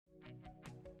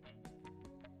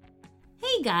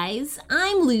Hey guys,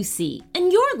 I'm Lucy,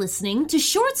 and you're listening to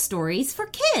Short Stories for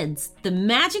Kids, the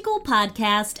magical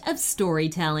podcast of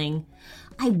storytelling.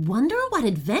 I wonder what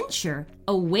adventure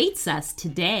awaits us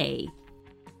today.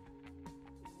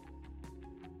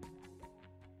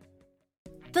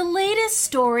 The latest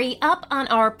story up on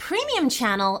our premium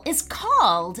channel is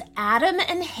called Adam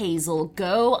and Hazel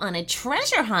Go on a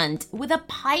Treasure Hunt with a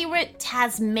Pirate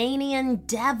Tasmanian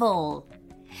Devil.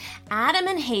 Adam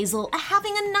and Hazel are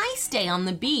having a nice day on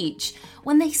the beach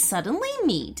when they suddenly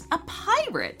meet a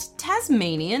pirate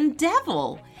Tasmanian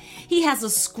Devil. He has a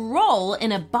scroll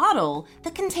in a bottle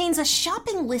that contains a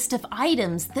shopping list of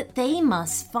items that they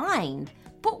must find.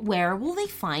 But where will they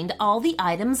find all the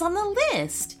items on the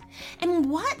list? And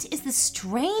what is the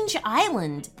strange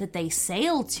island that they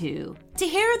sail to? To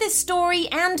hear this story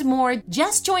and more,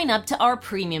 just join up to our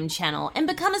premium channel and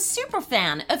become a super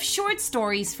fan of Short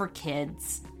Stories for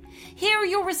Kids. Here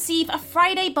you'll receive a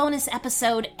Friday bonus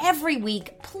episode every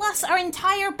week, plus our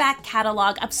entire back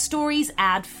catalog of stories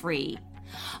ad-free.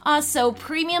 Also,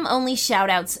 premium-only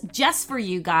shoutouts just for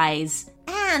you guys,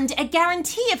 and a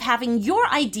guarantee of having your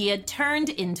idea turned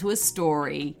into a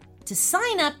story. To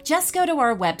sign up, just go to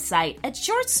our website at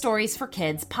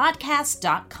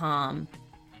shortstoriesforkidspodcast.com.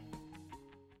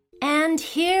 And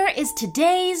here is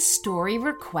today's story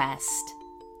request.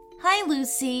 Hi,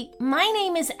 Lucy. My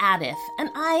name is Adith, and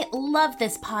I love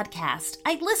this podcast.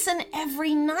 I listen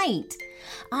every night.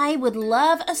 I would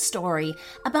love a story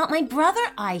about my brother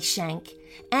Aishank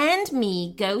and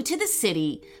me go to the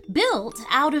city, built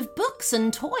out of books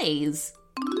and toys.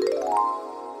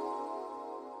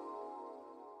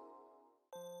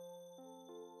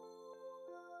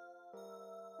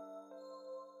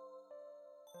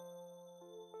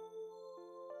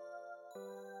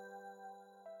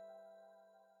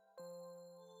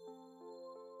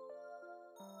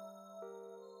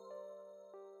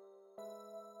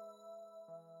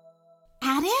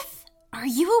 Adith, are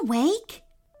you awake?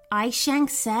 Aishank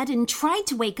said and tried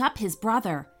to wake up his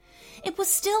brother. It was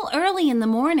still early in the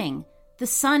morning. The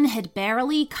sun had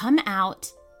barely come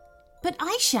out. But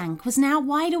Aishank was now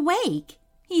wide awake.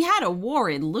 He had a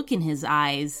worried look in his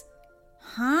eyes.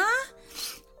 Huh?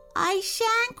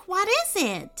 Aishank, what is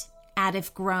it?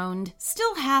 Adith groaned,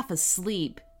 still half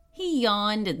asleep. He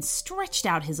yawned and stretched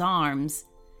out his arms.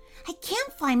 I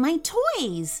can't find my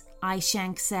toys,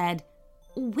 Aishank said.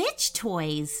 Which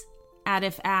toys?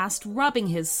 Adith asked, rubbing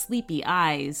his sleepy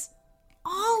eyes.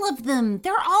 All of them.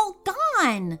 They're all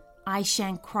gone,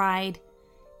 Aishank cried.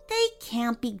 They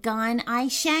can't be gone,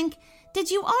 Aishank.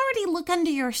 Did you already look under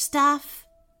your stuff?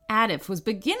 Adith was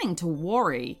beginning to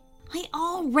worry. I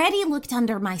already looked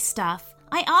under my stuff.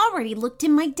 I already looked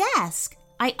in my desk.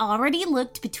 I already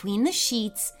looked between the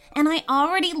sheets, and I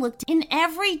already looked in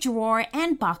every drawer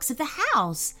and box of the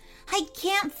house. I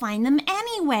can't find them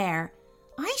anywhere.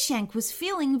 Aishank was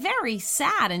feeling very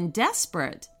sad and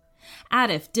desperate.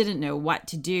 Adith didn't know what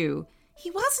to do.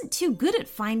 He wasn't too good at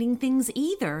finding things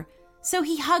either, so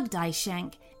he hugged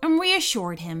Aishank and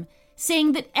reassured him,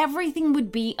 saying that everything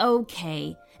would be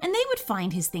okay and they would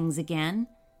find his things again.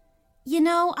 You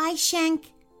know,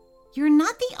 Aishank, you're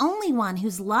not the only one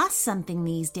who's lost something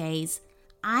these days.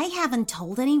 I haven't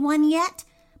told anyone yet,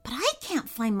 but I can't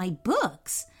find my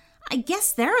books. I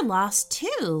guess they're lost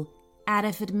too,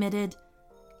 Adith admitted.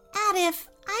 Adith,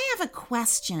 I have a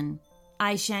question,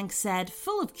 Aishank said,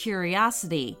 full of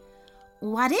curiosity.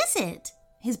 What is it?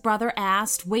 His brother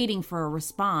asked, waiting for a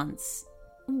response.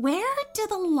 Where do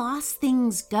the lost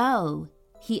things go?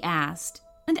 He asked,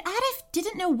 and Adith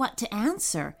didn't know what to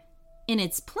answer. In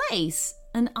its place,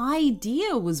 an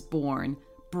idea was born,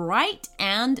 bright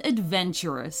and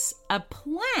adventurous. A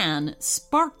plan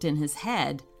sparked in his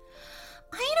head.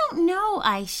 I don't know,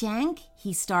 Aishank,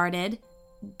 he started.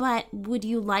 But would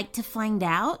you like to find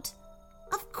out?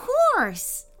 Of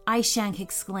course, Aishank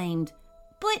exclaimed.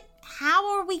 But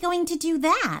how are we going to do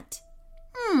that?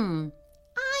 I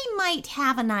might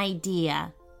have an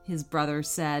idea, his brother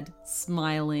said,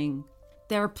 smiling.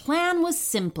 Their plan was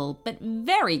simple but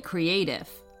very creative.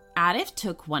 Adith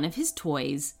took one of his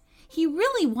toys. He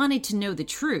really wanted to know the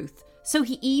truth, so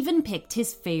he even picked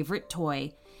his favorite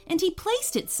toy, and he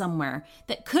placed it somewhere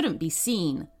that couldn't be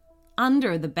seen,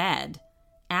 under the bed.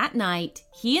 At night,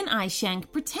 he and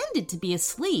Aishank pretended to be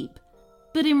asleep,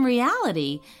 but in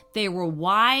reality, they were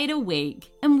wide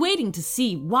awake and waiting to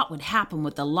see what would happen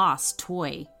with the lost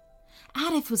toy.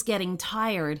 Adith was getting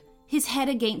tired. His head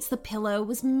against the pillow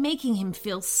was making him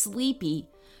feel sleepy.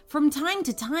 From time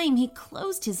to time, he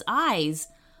closed his eyes,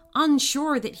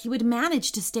 unsure that he would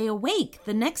manage to stay awake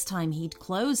the next time he'd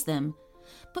close them.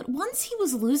 But once he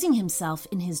was losing himself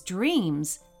in his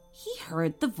dreams, he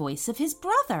heard the voice of his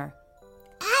brother.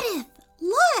 Adith,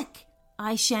 look,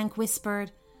 Aishank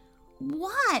whispered.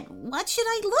 What? What should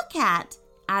I look at?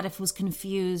 Adith was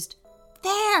confused.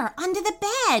 There, under the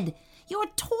bed. Your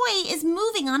toy is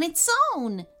moving on its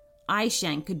own.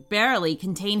 Aishank could barely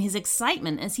contain his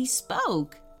excitement as he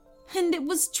spoke. And it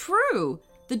was true.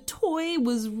 The toy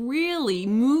was really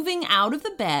moving out of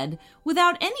the bed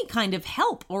without any kind of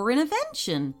help or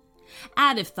intervention.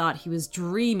 Adith thought he was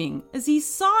dreaming as he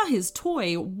saw his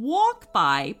toy walk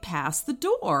by past the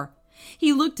door.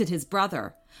 He looked at his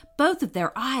brother, both of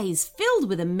their eyes filled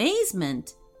with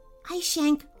amazement.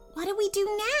 Aishank, what do we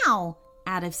do now?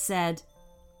 Adith said.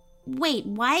 Wait,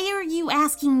 why are you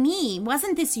asking me?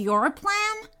 Wasn't this your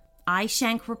plan?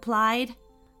 Aishank replied.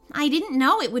 I didn't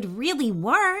know it would really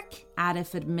work,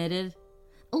 Adith admitted.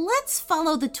 Let's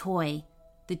follow the toy,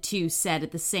 the two said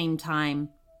at the same time.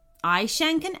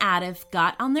 Aishank and Adith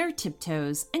got on their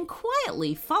tiptoes and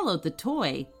quietly followed the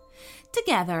toy.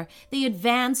 Together, they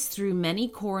advanced through many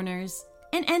corners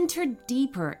and entered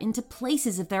deeper into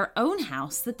places of their own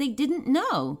house that they didn't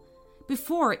know.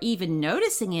 Before even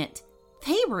noticing it,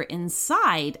 they were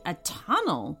inside a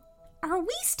tunnel. Are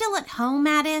we still at home,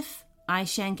 Adith?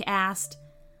 Aishank asked.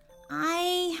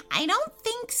 I don't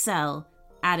think so,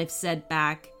 Adith said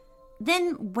back.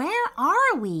 Then where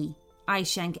are we?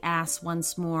 Aishank asked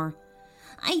once more.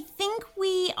 I think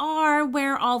we are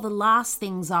where all the lost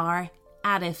things are,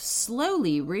 Adith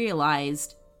slowly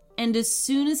realized. And as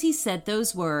soon as he said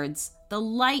those words, the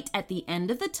light at the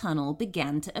end of the tunnel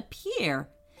began to appear.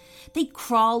 They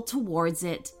crawled towards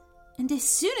it, and as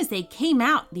soon as they came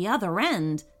out the other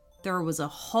end, there was a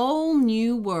whole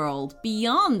new world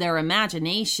beyond their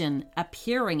imagination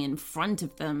appearing in front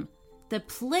of them. The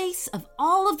place of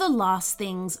all of the lost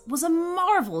things was a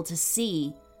marvel to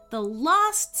see. The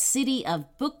lost city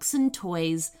of books and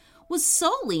toys was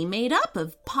solely made up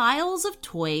of piles of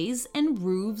toys and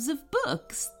roofs of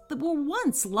books that were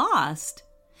once lost.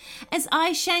 As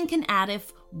Aishank and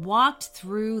Adith walked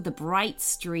through the bright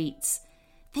streets,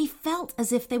 they felt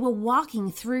as if they were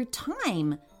walking through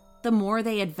time. The more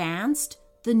they advanced,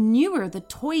 the newer the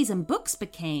toys and books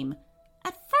became.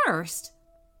 At first,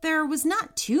 there was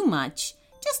not too much,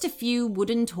 just a few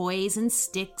wooden toys and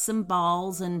sticks and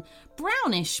balls and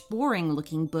brownish,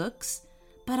 boring-looking books.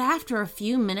 But after a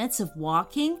few minutes of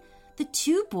walking, the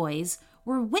two boys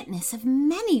were witness of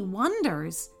many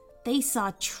wonders. They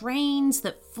saw trains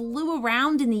that flew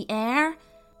around in the air,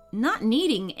 not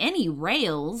needing any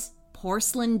rails.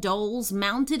 Porcelain dolls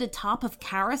mounted atop of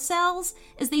carousels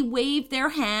as they waved their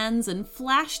hands and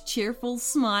flashed cheerful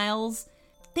smiles.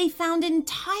 They found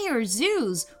entire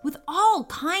zoos with all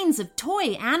kinds of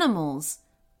toy animals,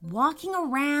 walking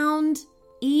around,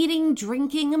 eating,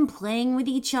 drinking, and playing with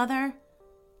each other.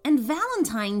 And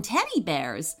Valentine teddy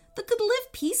bears that could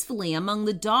live peacefully among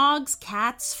the dogs,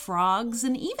 cats, frogs,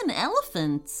 and even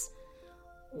elephants.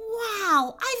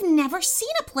 Wow, I've never seen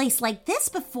a place like this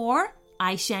before,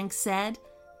 Aishank said.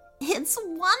 It's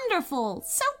wonderful,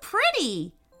 so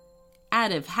pretty.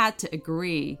 Adith had to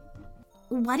agree.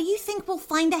 What do you think we'll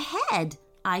find ahead?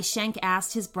 Aishank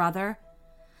asked his brother.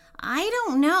 I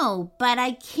don't know, but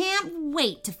I can't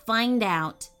wait to find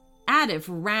out. Adith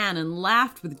ran and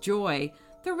laughed with joy.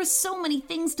 There were so many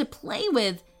things to play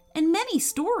with and many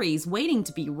stories waiting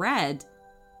to be read.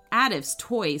 Adith's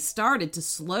toy started to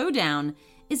slow down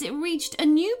as it reached a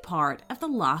new part of the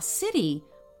lost city,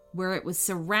 where it was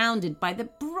surrounded by the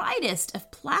brightest of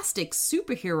plastic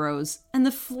superheroes and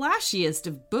the flashiest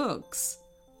of books,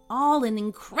 all in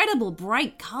incredible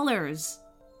bright colors.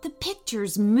 The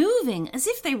pictures moving as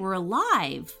if they were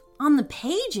alive on the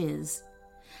pages.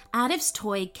 Adith's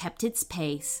toy kept its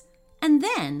pace, and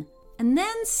then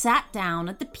sat down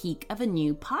at the peak of a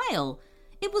new pile.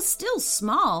 It was still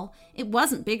small. It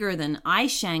wasn't bigger than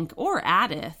Aishank or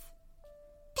Adith.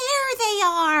 There they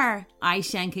are,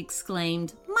 Aishank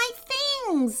exclaimed. My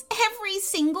things! Every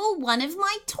single one of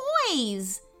my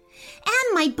toys!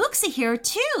 And my books are here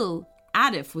too!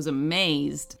 Adith was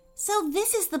amazed. So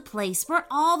this is the place where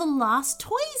all the lost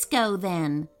toys go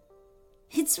then?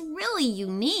 It's really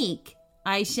unique,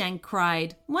 Aishank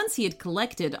cried once he had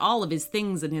collected all of his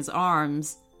things in his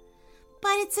arms.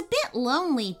 But it's a bit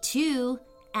lonely too,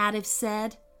 Adith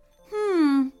said.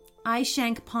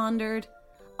 Aishank pondered.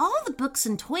 All the books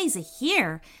and toys are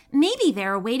here. Maybe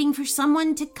they're waiting for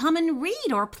someone to come and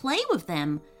read or play with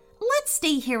them. Let's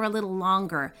stay here a little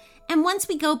longer, and once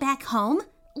we go back home,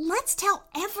 let's tell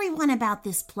everyone about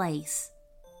this place.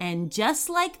 And just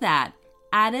like that,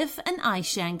 Adith and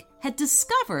Aishank had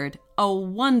discovered a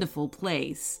wonderful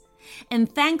place.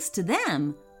 And thanks to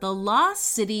them, the lost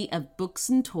city of books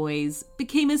and toys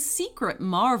became a secret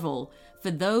marvel for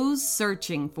those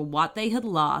searching for what they had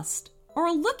lost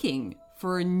or looking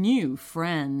for a new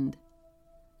friend.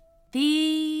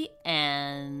 The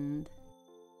end.